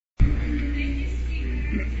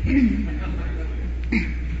A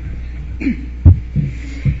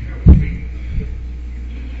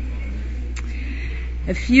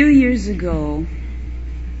few years ago,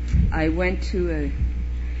 I went to a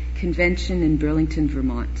convention in Burlington,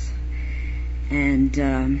 Vermont, and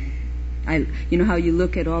you know how you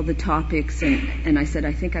look at all the topics, and I said,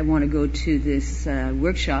 I think I want to go to this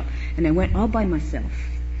workshop, and I went all by myself.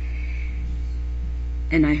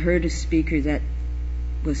 And I heard a speaker that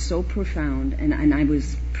was so profound, and I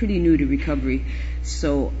was pretty new to recovery,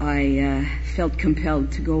 so I felt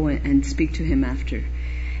compelled to go and speak to him after.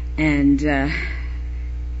 And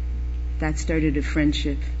that started a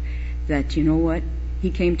friendship that, you know what,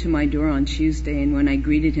 he came to my door on Tuesday, and when I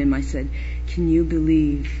greeted him, I said, can you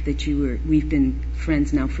believe that we've been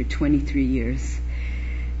friends now for 23 years?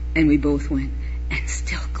 And we both went, and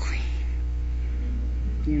still clean.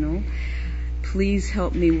 You know? Please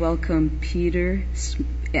help me welcome Peter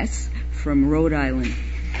S. from Rhode Island.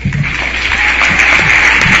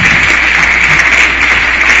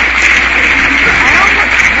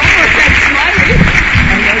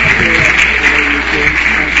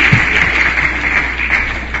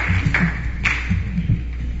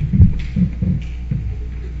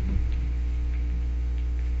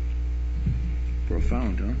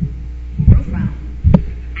 Profound, huh? Profound.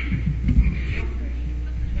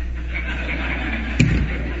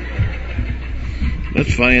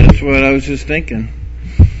 That's funny. That's what I was just thinking.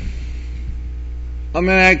 I'm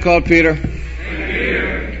an guy called Peter.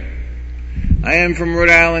 I am from Rhode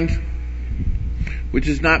Island, which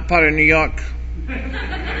is not part of New York.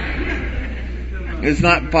 It's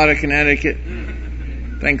not part of Connecticut.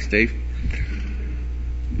 Thanks, Dave.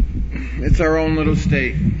 It's our own little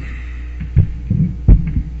state.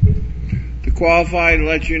 To qualify, to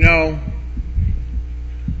let you know,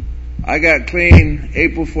 I got clean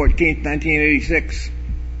April 14th, 1986.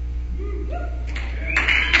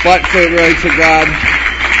 But for the grace of God,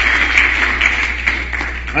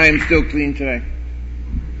 I am still clean today.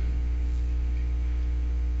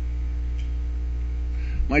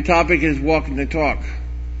 My topic is walking the talk.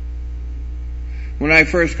 When I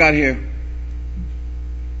first got here,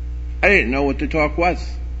 I didn't know what the talk was.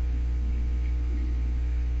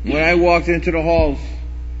 When I walked into the halls,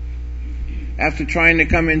 after trying to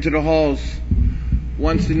come into the halls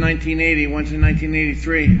once in 1980, once in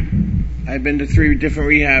 1983, I'd been to 3 different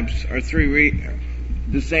rehabs, or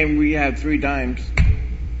the same rehab 3 times.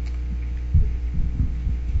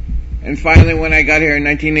 And finally, when I got here in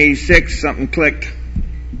 1986, something clicked.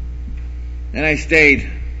 And I stayed.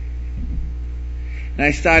 And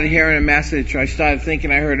I started hearing a message. I started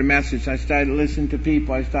thinking I heard a message. I started listening to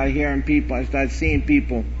people. I started hearing people. I started seeing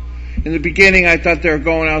people. In the beginning, I thought they were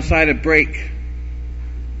going outside a break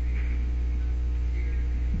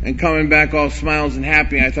and coming back all smiles and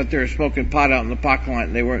happy. I thought they were smoking pot out in the parking lot,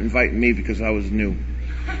 and they weren't inviting me because I was new.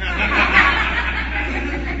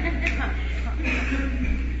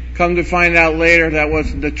 Come to find out later, that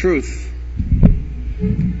wasn't the truth.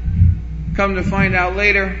 Come to find out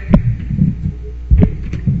later,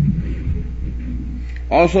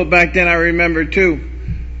 also back then I remember too,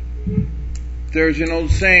 there's an old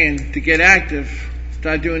saying, to get active,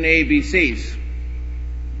 start doing the ABCs.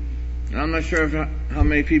 And I'm not sure how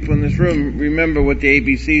many people in this room remember what the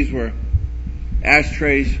ABCs were.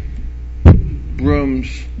 Ashtrays, brooms,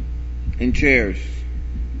 and chairs.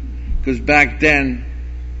 Because back then,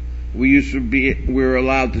 we were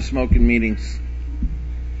allowed to smoke in meetings.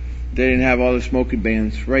 They didn't have all the smoking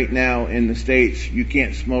bans. Right now in the States, you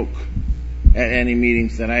can't smoke at any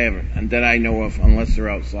meetings that I know of unless they're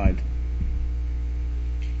outside.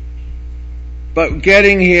 But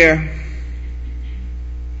getting here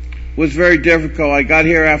was very difficult. I got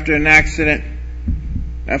here after an accident,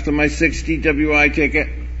 after my 6 DWI ticket,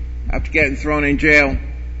 after getting thrown in jail.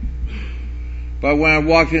 But when I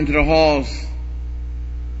walked into the halls,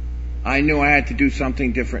 I knew I had to do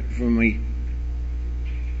something different for me.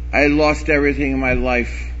 I had lost everything in my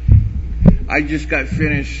life. I just got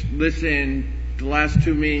finished listening to the last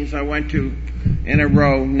 2 meetings I went to in a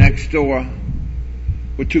row next door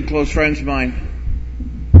with 2 close friends of mine.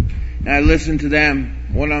 And I listened to them.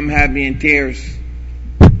 One of them had me in tears.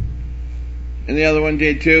 And the other one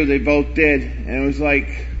did too. They both did. And it was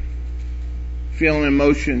like feeling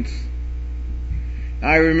emotions.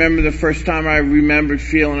 I remember the first time I remembered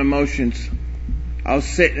feeling emotions. I was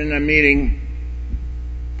sitting in a meeting.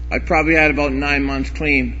 I probably had about 9 months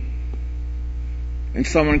clean. And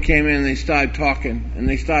someone came in and they started talking. And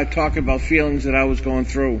they started talking about feelings that I was going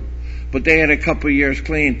through. But they had a couple of years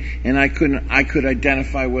clean. And I could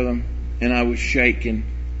identify with them. And I was shaking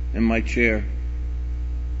in my chair.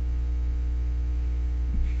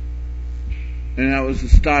 And that was the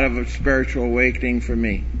start of a spiritual awakening for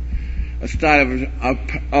me. A start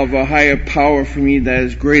of a higher power for me that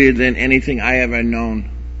is greater than anything I ever known.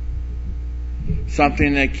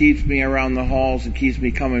 Something that keeps me around the halls and keeps me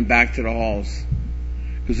coming back to the halls.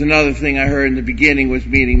 Because another thing I heard in the beginning was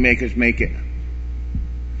meeting makers make it.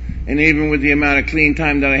 And even with the amount of clean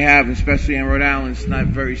time that I have, especially in Rhode Island, it's not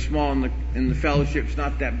very small, and the fellowship's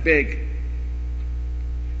not that big.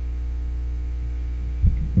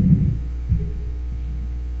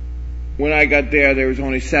 When I got there was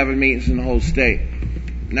only 7 meetings in the whole state.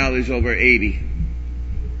 Now there's over 80.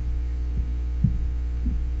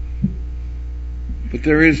 But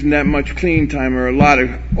there isn't that much clean time, or a lot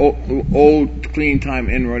of old clean time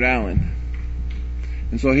in Rhode Island.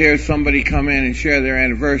 And so here's somebody come in and share their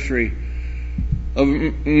anniversary of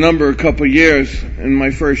a couple of years, and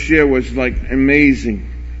my first year was like amazing.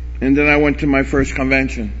 And then I went to my first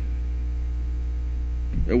convention.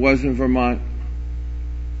 It wasn't Vermont.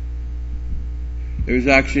 It was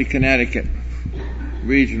actually Connecticut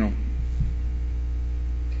Regional.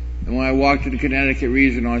 And when I walked to the Connecticut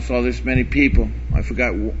Regional, I saw this many people. I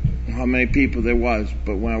forgot how many people there was,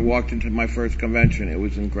 but when I walked into my first convention, it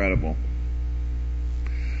was incredible.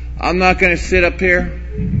 I'm not going to sit up here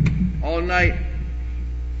all night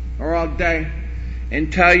or all day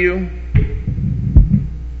and tell you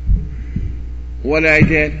what I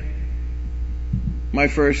did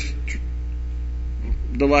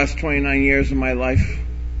the last 29 years of my life.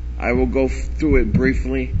 I will go through it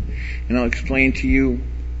briefly, and I'll explain to you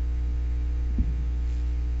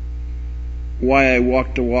why I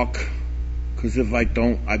walk the walk, because if I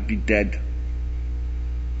don't, I'd be dead.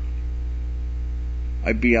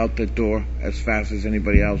 I'd be out the door as fast as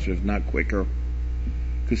anybody else, if not quicker,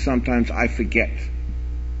 because sometimes I forget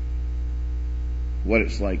what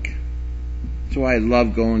it's like. So I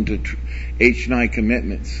love going to H9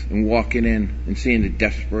 commitments and walking in and seeing the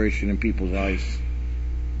desperation in people's eyes.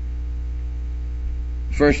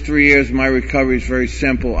 First 3 years of my recovery is very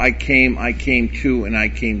simple. I came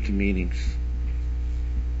to meetings.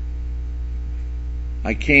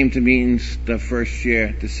 I came to meetings the first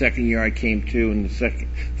year. The second year I came to, and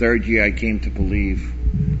third year I came to believe.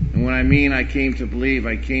 And when I mean I came to believe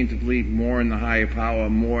more in the higher power,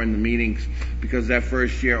 more in the meetings, because that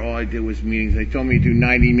first year all I did was meetings. They told me to do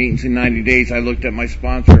 90 meetings in 90 days. I looked at my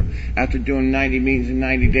sponsor after doing 90 meetings in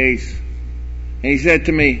 90 days. And he said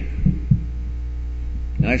to me,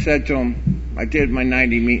 and I said to him, I did my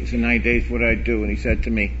 90 meetings in 90 days, what did I do? And he said to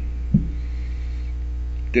me,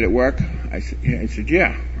 did it work? I said,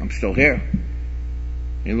 yeah, I'm still here.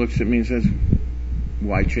 He looks at me and says,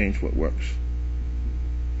 why change what works?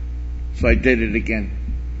 So I did it again.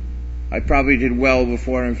 I probably did well over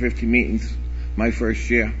 450 meetings my first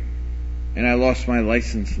year. And I lost my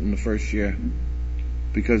license in the first year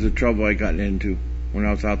because of trouble I got into when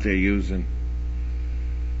I was out there using.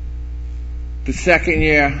 The second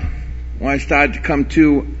year, when I started to come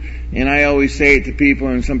to, and I always say it to people,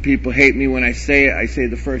 and some people hate me when I say it, I say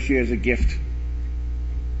the first year is a gift.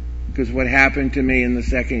 Because what happened to me in the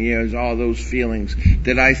second year is all those feelings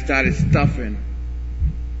that I started stuffing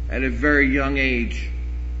at a very young age.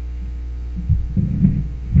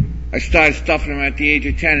 I started stuffing them at the age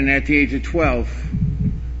of 10 and at the age of 12.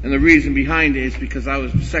 And the reason behind it is because I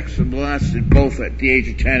was sexually molested both at the age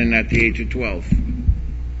of 10 and at the age of 12.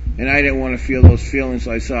 And I didn't want to feel those feelings,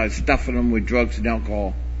 so I started stuffing them with drugs and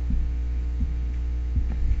alcohol.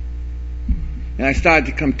 And I started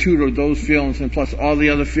to come to those feelings, and plus all the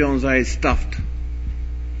other feelings I had stuffed.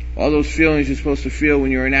 All those feelings you're supposed to feel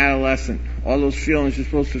when you're an adolescent. All those feelings you're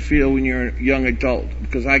supposed to feel when you're a young adult.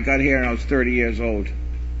 Because I got here and I was 30 years old.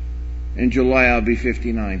 In July I'll be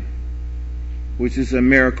 59. Which is a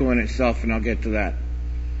miracle in itself, and I'll get to that.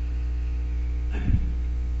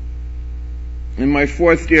 In my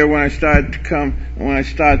fourth year, when I started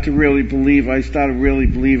to really believe, I started really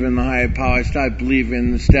believing in the higher power. I started believing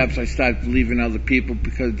in the steps. I started believing in other people,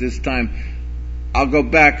 because this time, I'll go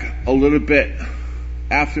back a little bit.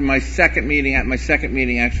 After my second meeting,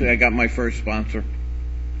 actually, I got my first sponsor.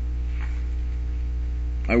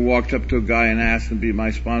 I walked up to a guy and asked him to be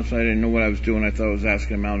my sponsor. I didn't know what I was doing. I thought I was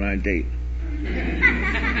asking him out on a date.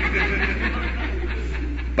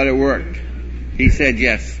 But it worked. He said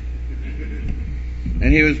yes.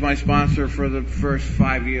 And he was my sponsor for the first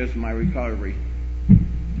 5 years of my recovery.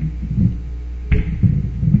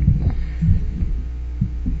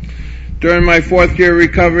 During my fourth year of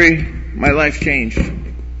recovery, my life changed.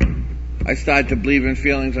 I started to believe in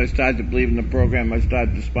feelings. I started to believe in the program. I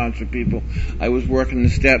started to sponsor people. I was working the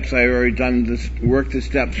steps. I already worked the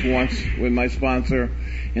steps once with my sponsor,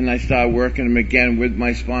 and I started working them again with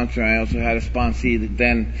my sponsor. I also had a sponsee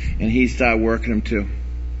then, and he started working them too.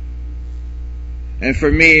 And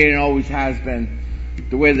for me, it always has been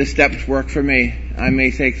the way the steps work for me. I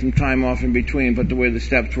may take some time off in between, but the way the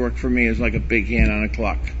steps work for me is like a big hand on a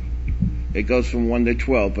clock. It goes from 1 to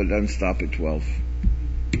 12, but it doesn't stop at 12.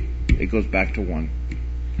 It goes back to 1.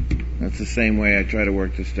 That's the same way I try to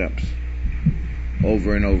work the steps.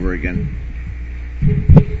 Over and over again.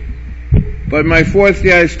 But my 4th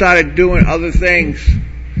year, I started doing other things.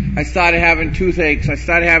 I started having toothaches. I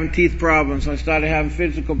started having teeth problems. I started having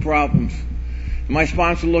physical problems. My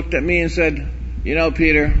sponsor looked at me and said, "You know,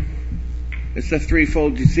 Peter, it's a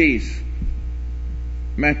threefold disease.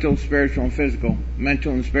 Mental, spiritual, and physical.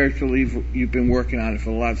 Mental and spiritual, you've been working on it for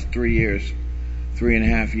the last 3 years.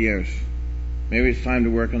 3.5 years. Maybe it's time to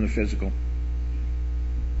work on the physical."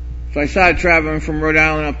 So I started traveling from Rhode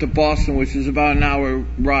Island up to Boston, which is about an hour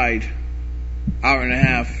ride, hour and a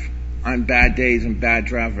half on bad days and bad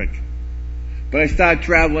traffic. But I started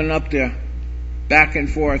traveling up there, back and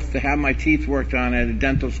forth, to have my teeth worked on at a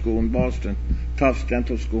dental school in Boston, Tufts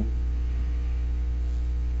Dental School.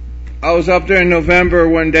 I was up there in November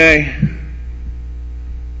one day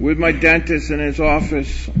with my dentist in his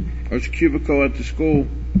office, or his cubicle at the school.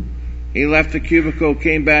 He left the cubicle,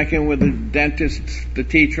 came back in with the dentist, the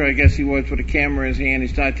teacher, I guess he was, with a camera in his hand. He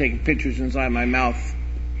started taking pictures inside my mouth.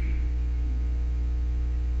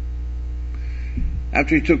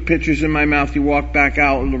 After he took pictures in my mouth, he walked back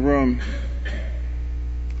out of the room.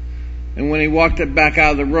 And when he walked back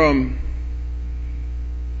out of the room,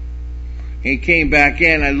 he came back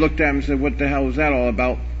in, I looked at him and said, "What the hell was that all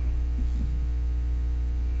about?"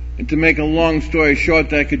 And to make a long story short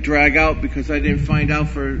that I could drag out, because I didn't find out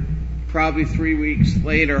for probably 3 weeks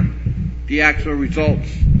later the actual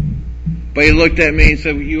results. But he looked at me and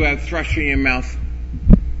said, "You have thrush in your mouth,"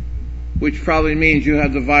 which probably means you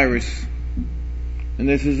have the virus. And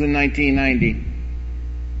this is in 1990.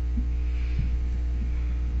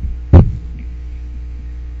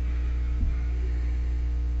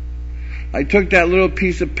 I took that little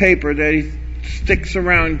piece of paper that he sticks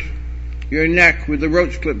around your neck with the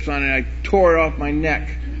roach clips on it. I tore it off my neck,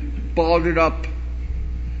 balled it up,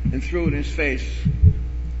 and threw it in his face.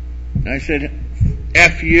 And I said,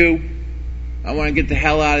 "F you. I want to get the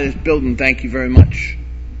hell out of this building. Thank you very much."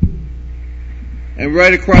 And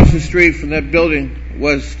right across the street from that building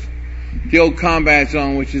was the old combat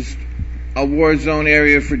zone, which is a war zone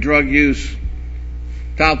area for drug use.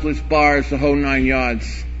 Topless bars, the whole 9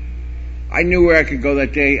 yards. I knew where I could go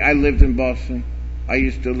that day. I lived in Boston. I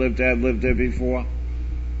used to live there. I've lived there before.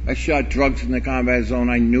 I shot drugs in the combat zone.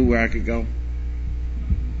 I knew where I could go.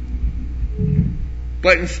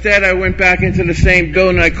 But instead, I went back into the same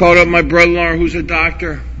building. I called up my brother-in-law, who's a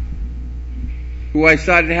doctor, who I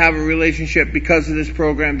started to have a relationship because of this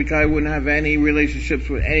program, because I wouldn't have any relationships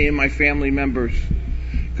with any of my family members.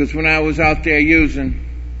 Because when I was out there using,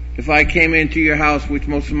 if I came into your house, which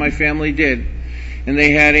most of my family did, and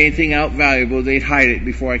they had anything out valuable, they'd hide it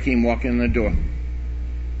before I came walking in the door.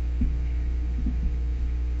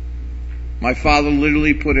 My father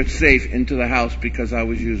literally put a safe into the house because I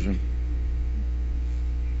was using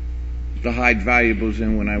to hide valuables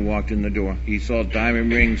in when I walked in the door. He saw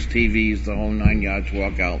diamond rings, TVs, the whole 9 yards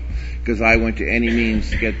walk out, because I went to any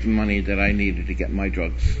means to get the money that I needed to get my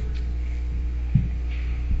drugs.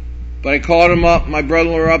 But I called him up, my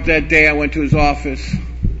brother-in-law up that day. I went to his office.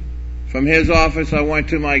 From his office, I went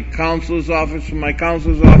to my counselor's office. From my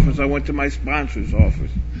counselor's office, I went to my sponsor's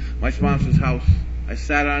office, my sponsor's house. I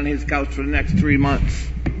sat on his couch for the next 3 months.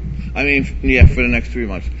 For the next 3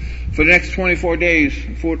 months. For the next 24 days,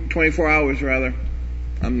 24 hours rather,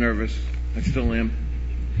 I'm nervous. I still am.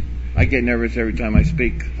 I get nervous every time I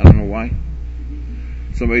speak. I don't know why.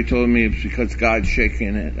 Somebody told me it's because God's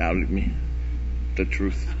shaking it out of me. The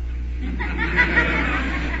truth.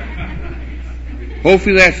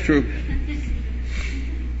 Hopefully that's true.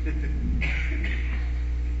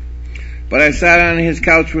 But I sat on his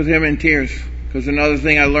couch with him in tears, because another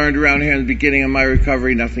thing I learned around here in the beginning of my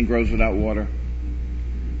recovery, nothing grows without water.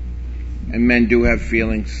 And men do have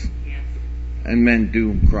feelings. And men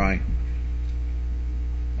do cry.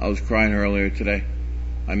 I was crying earlier today.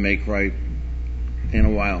 I may cry in a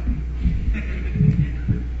while.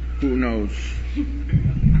 Who knows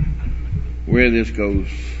where this goes.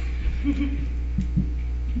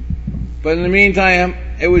 But in the meantime,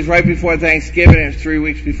 it was right before Thanksgiving. It was 3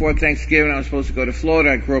 weeks before Thanksgiving. I was supposed to go to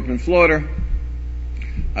Florida. I grew up in Florida.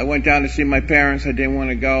 I went down to see my parents. I didn't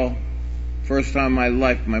want to go. First time in my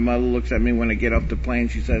life, my mother looks at me when I get off the plane.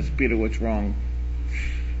 She says, "Peter, what's wrong?"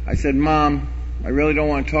 I said, "Mom, I really don't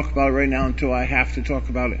want to talk about it right now until I have to talk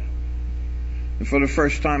about it." And for the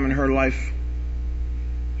first time in her life,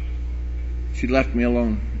 she left me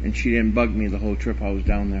alone, and she didn't bug me the whole trip I was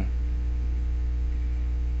down there.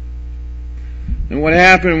 And what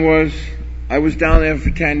happened was, I was down there for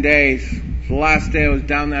 10 days. The last day I was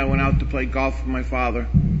down there, I went out to play golf with my father.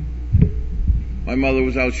 My mother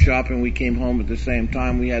was out shopping. We came home at the same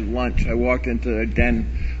time. We had lunch. I walked into the den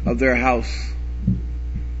of their house.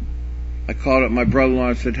 I called up my brother-in-law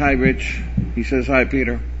and said, "Hi, Rich." He says, "Hi,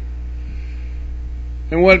 Peter."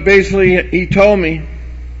 And what basically he told me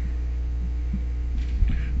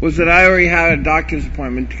was that I already had a doctor's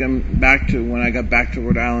appointment to come back to when I got back to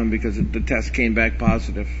Rhode Island, because the test came back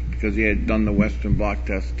positive, because he had done the Western blot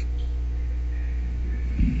test.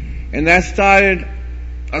 And that started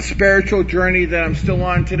a spiritual journey that I'm still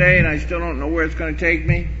on today, and I still don't know where it's going to take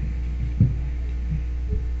me.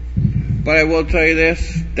 But I will tell you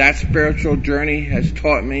this, that spiritual journey has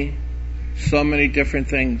taught me so many different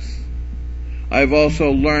things. I've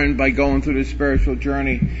also learned by going through the spiritual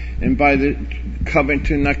journey and by coming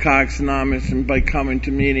to Narcotics Anonymous and by coming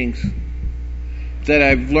to meetings, that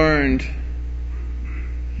I've learned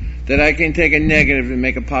that I can take a negative and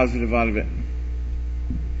make a positive out of it.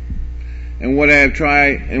 And what I have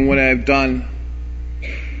tried and what I have done,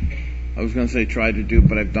 I was going to say tried to do,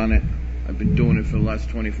 but I've done it. I've been doing it for the last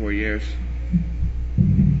 24 years.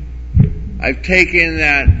 I've taken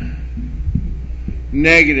that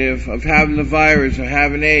negative of having the virus or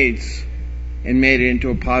having AIDS and made it into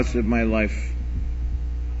a positive in my life.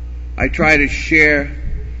 I try to share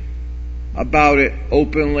about it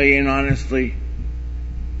openly and honestly.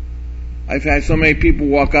 I've had so many people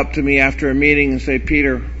walk up to me after a meeting and say,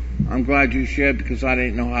 "Peter, I'm glad you shared, because I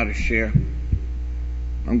didn't know how to share.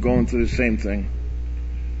 I'm going through the same thing."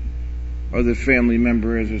 Or the family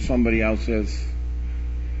member is, or somebody else is.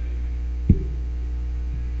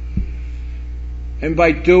 And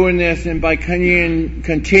by doing this and by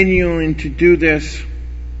continuing to do this,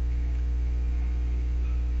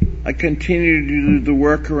 I continue to do the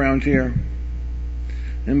work around here.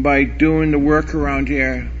 And by doing the work around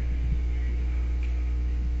here,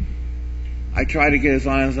 I try to get as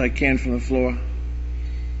high as I can from the floor.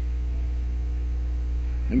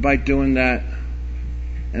 And by doing that,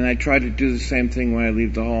 and I try to do the same thing when I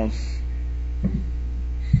leave the halls.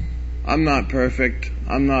 I'm not perfect.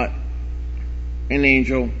 I'm not an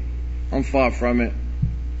angel. I'm far from it.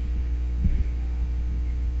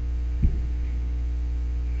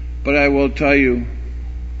 But I will tell you,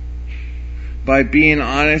 by being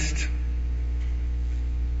honest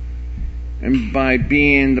and by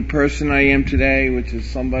being the person I am today, which is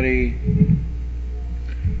somebody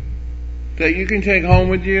that you can take home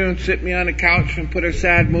with you and sit me on the couch and put a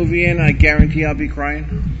sad movie in, I guarantee I'll be crying.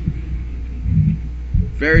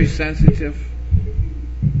 Very sensitive.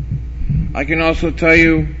 I can also tell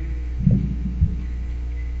you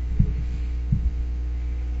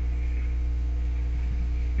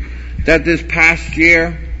that this past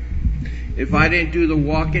year, if I didn't do the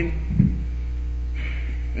walking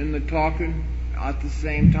and the talking at the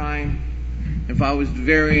same time, if I was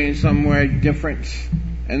varying somewhere different,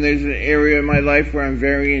 and there's an area in my life where I'm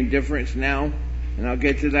varying difference now, and I'll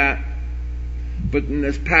get to that. But in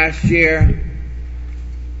this past year,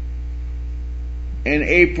 in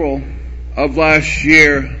April of last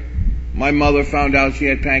year, my mother found out she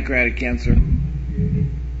had pancreatic cancer.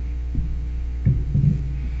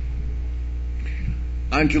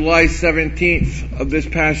 On July 17th of this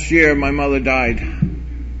past year, my mother died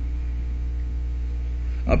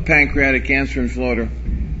of pancreatic cancer in Florida.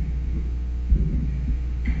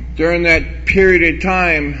 During that period of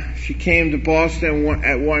time, she came to Boston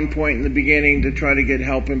at one point in the beginning to try to get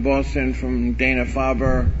help in Boston from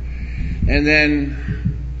Dana-Farber. And then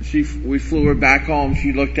we flew her back home.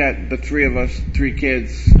 She looked at the three of us, 3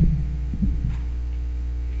 kids.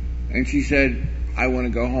 And she said, "I want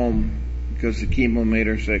to go home," because the chemo made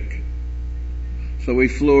her sick. So we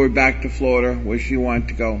flew her back to Florida, where she wanted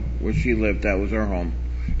to go, where she lived. That was her home.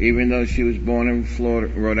 Even though she was born in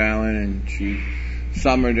Florida, Rhode Island, and she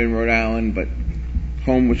summered in Rhode Island, but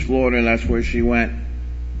home was Florida, and that's where she went.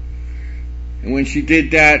 And when she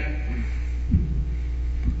did that,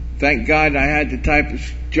 thank God I had the type of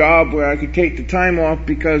job where I could take the time off,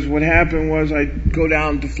 because what happened was I'd go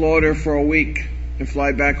down to Florida for a week and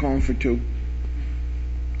fly back home for 2.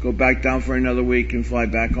 Go back down for another week and fly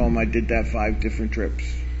back home. I did that 5 different trips.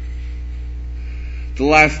 The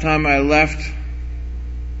last time I left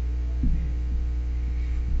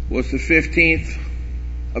was the 15th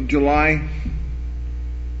of July.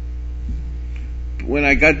 When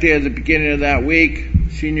I got there at the beginning of that week,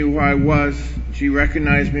 she knew who I was. She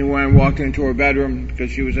recognized me when I walked into her bedroom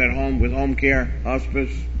because she was at home with home care,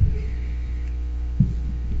 hospice.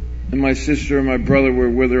 And my sister and my brother were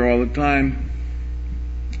with her all the time.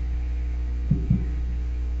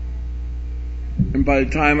 And by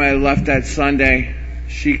the time I left that Sunday,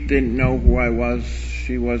 she didn't know who I was.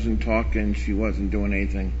 She wasn't talking. She wasn't doing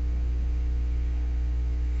anything.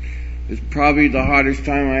 It's probably the hardest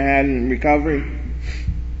time I had in recovery.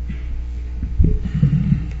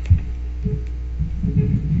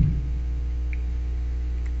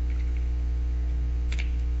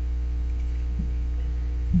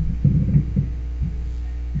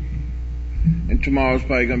 And tomorrow's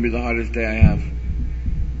probably going to be the hardest day I have.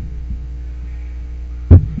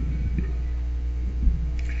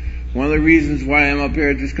 One of the reasons why I'm up here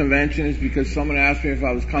at this convention is because someone asked me if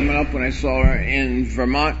I was coming up when I saw her in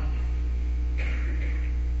Vermont.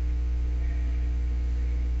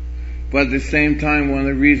 But at the same time, one of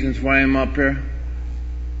the reasons why I'm up here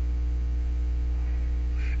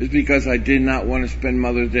is because I did not want to spend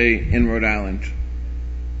Mother's Day in Rhode Island.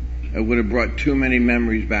 It would have brought too many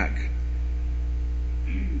memories back.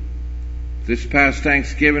 This past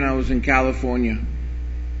Thanksgiving, I was in California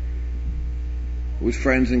with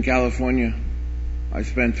friends in California. I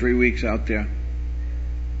spent 3 weeks out there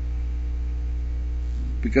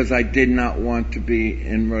because I did not want to be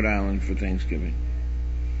in Rhode Island for Thanksgiving.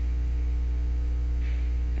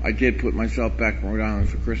 I did put myself back in Rhode Island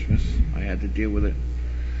for Christmas. I had to deal with it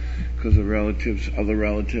because of other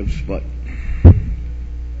relatives, but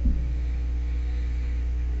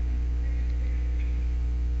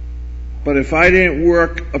if I didn't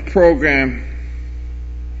work a program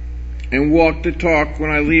and walk the talk when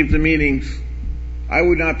I leave the meetings, I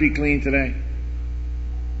would not be clean today.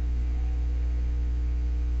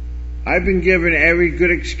 I've been given every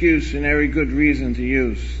good excuse and every good reason to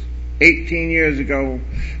use. 18 years ago,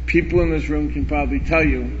 people in this room can probably tell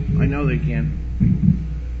you, I know they can.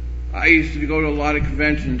 I used to go to a lot of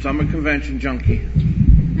conventions. I'm a convention junkie,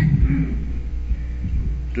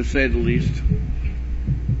 to say the least.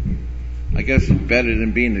 I guess it's better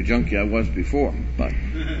than being the junkie I was before, but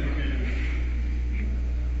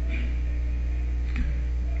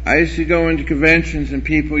I used to go into conventions and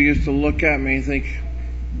people used to look at me and think,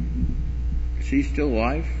 is he still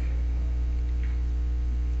alive?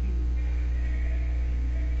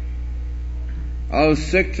 I was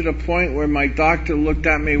sick to the point where my doctor looked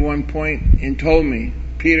at me one point and told me,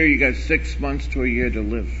 Peter, you got 6 months to a year to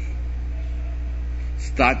live.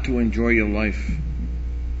 Start to enjoy your life.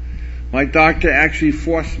 My doctor actually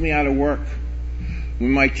forced me out of work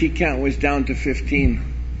when my T count was down to 15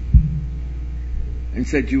 and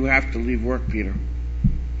said, you have to leave work, Peter.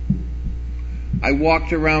 I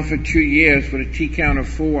walked around for 2 years with a T count of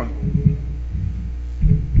 4.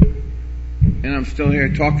 And I'm still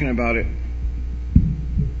here talking about it.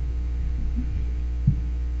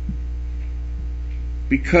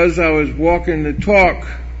 Because I was walking the talk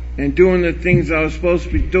and doing the things I was supposed to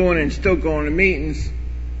be doing and still going to meetings,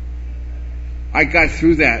 I got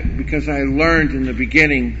through that because I learned in the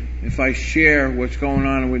beginning, if I share what's going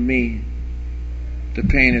on with me, the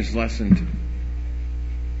pain is lessened.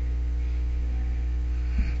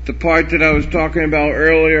 The part that I was talking about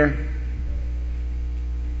earlier,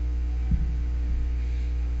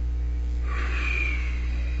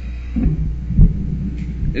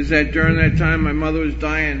 is that during that time my mother was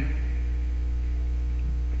dying,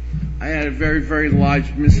 I had a very, very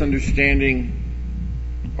large misunderstanding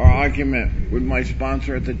or argument with my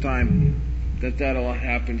sponsor at the time that all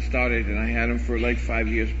happened started, and I had him for like 5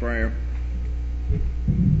 years prior.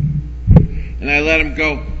 And I let him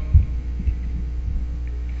go.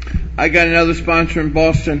 I got another sponsor in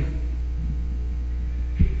Boston,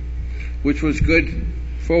 which was good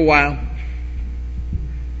for a while.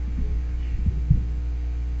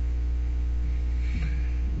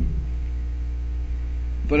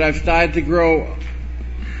 But I've started to grow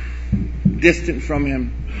distant from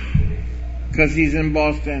him because he's in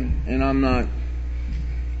Boston and I'm not.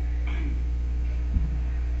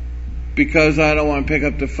 Because I don't want to pick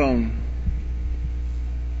up the phone.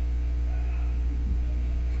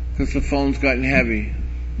 Because the phone's gotten heavy.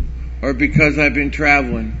 Or because I've been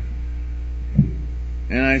traveling.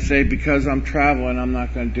 And I say, because I'm traveling, I'm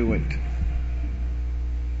not going to do it.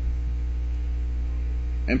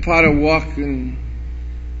 And part of walking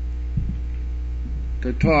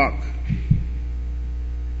the talk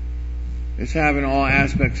is having all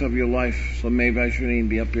aspects of your life. So maybe I shouldn't even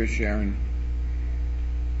be up here sharing.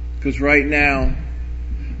 Because right now,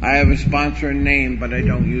 I have a sponsor name, but I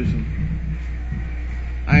don't use him.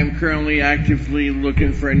 I am currently actively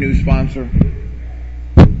looking for a new sponsor.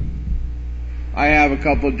 I have a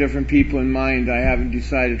couple of different people in mind. I haven't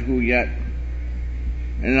decided who yet.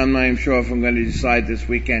 And I'm not even sure if I'm going to decide this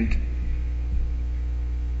weekend.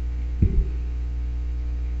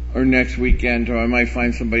 Or next weekend, or I might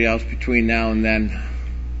find somebody else between now and then.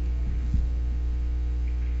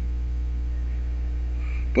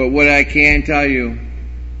 But what I can tell you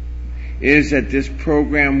is that this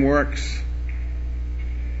program works.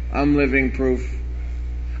 I'm living proof.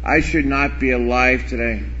 I should not be alive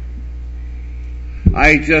today.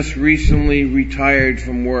 I just recently retired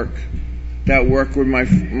from work. That work where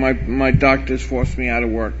my doctors forced me out of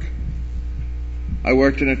work. I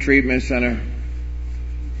worked in a treatment center.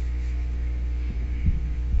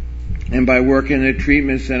 And by working in a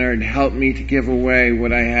treatment center, it helped me to give away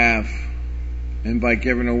what I have. And by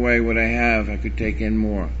giving away what I have, I could take in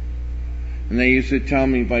more. And they used to tell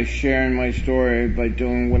me by sharing my story, by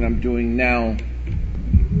doing what I'm doing now,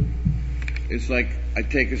 it's like I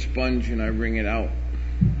take a sponge and I wring it out.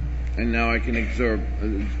 And now I can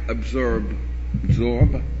absorb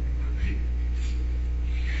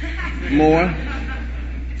more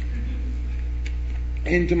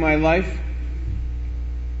into my life.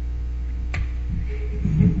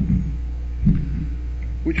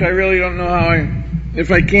 Which I really don't know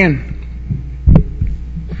if I can.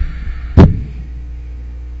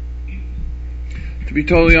 To be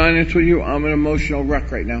totally honest with you, I'm an emotional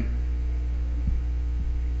wreck right now.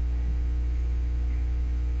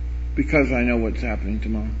 Because I know what's happening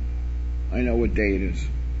tomorrow. I know what day it is.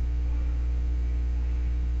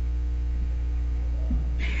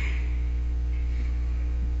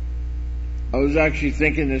 I was actually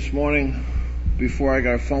thinking this morning, before I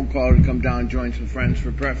got a phone call to come down and join some friends for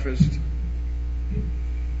breakfast.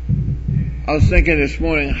 I was thinking this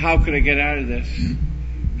morning, how could I get out of this?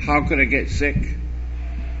 How could I get sick?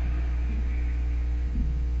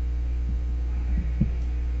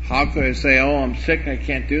 How could I say, oh, I'm sick, I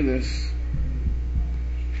can't do this?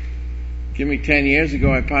 Give me 10 years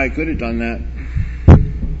ago, I probably could have done that.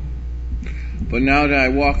 But now that I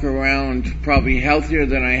walk around probably healthier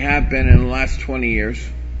than I have been in the last 20 years,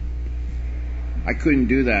 I couldn't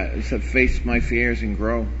do that except face my fears and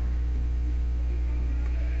grow.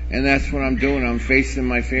 And that's what I'm doing. I'm facing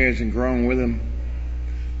my fears and growing with them.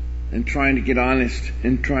 And trying to get honest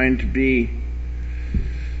and trying to be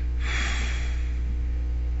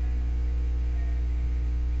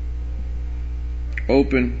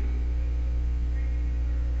open.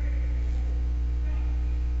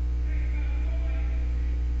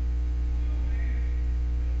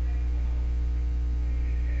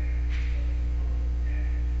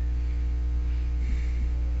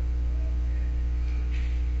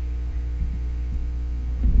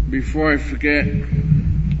 Before I forget,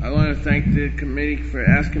 I want to thank the committee for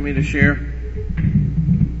asking me to share.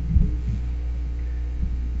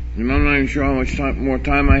 And I'm not even sure how much more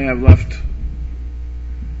time I have left.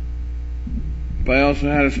 But I also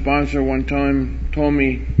had a sponsor one time told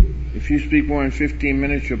me, if you speak more than 15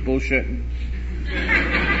 minutes, you're bullshitting.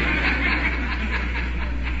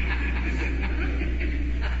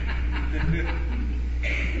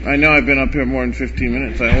 I know I've been up here more than 15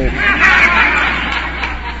 minutes, I hope.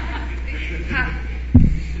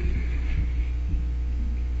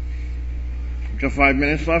 Got 5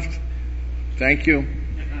 minutes left? Thank you.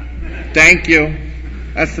 Thank you.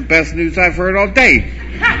 That's the best news I've heard all day.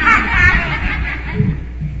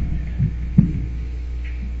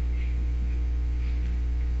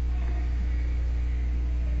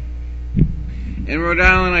 In Rhode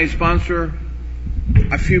Island, I sponsor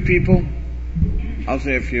a few people. I'll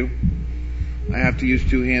say a few. I have to use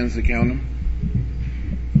 2 hands to count them.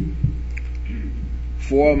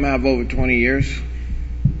 4 of them have over 20 years.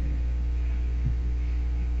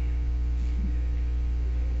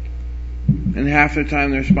 And half the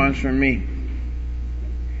time they're sponsoring me.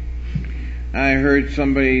 I heard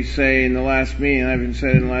somebody say in the last meeting, I've been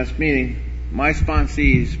said in the last meeting, my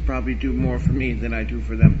sponsees probably do more for me than I do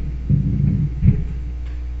for them.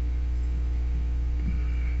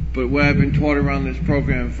 But what I've been taught around this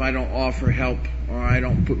program, if I don't offer help or I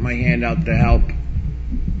don't put my hand out to help,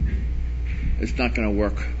 it's not going to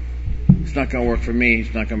work. It's not going to work for me.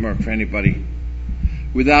 It's not going to work for anybody.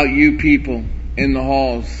 Without you people in the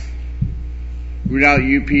halls, without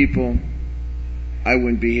you people, I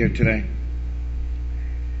wouldn't be here today.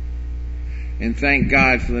 And thank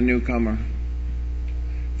God for the newcomer.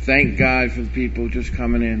 Thank God for the people just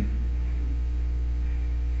coming in.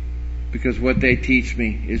 Because what they teach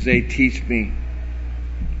me is they teach me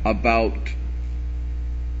about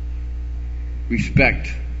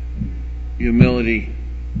respect, humility,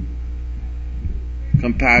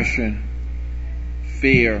 compassion,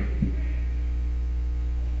 fear,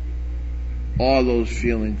 all those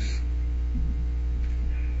feelings,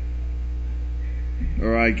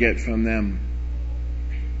 or I get from them.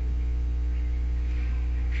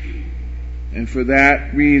 And for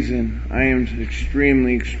that reason, I am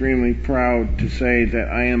extremely, extremely proud to say that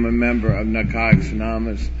I am a member of Narcotics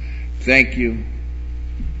Anonymous. Thank you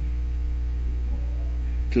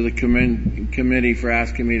to the committee for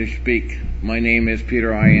asking me to speak. My name is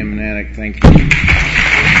Peter. I am an addict. Thank you.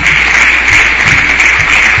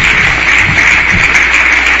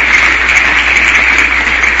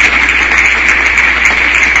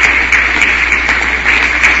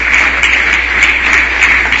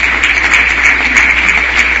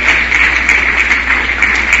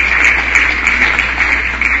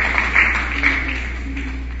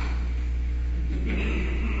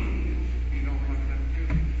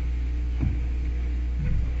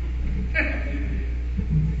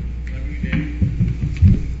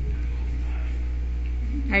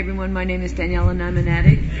 Hi everyone, my name is Danielle and I'm an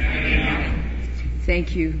addict.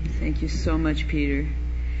 Thank you so much, Peter.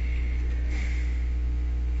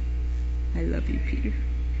 I love you, Peter.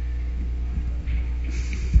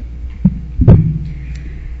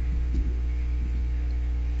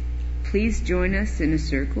 Please join us in a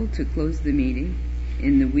circle to close the meeting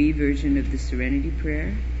in the we version of the Serenity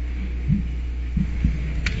Prayer.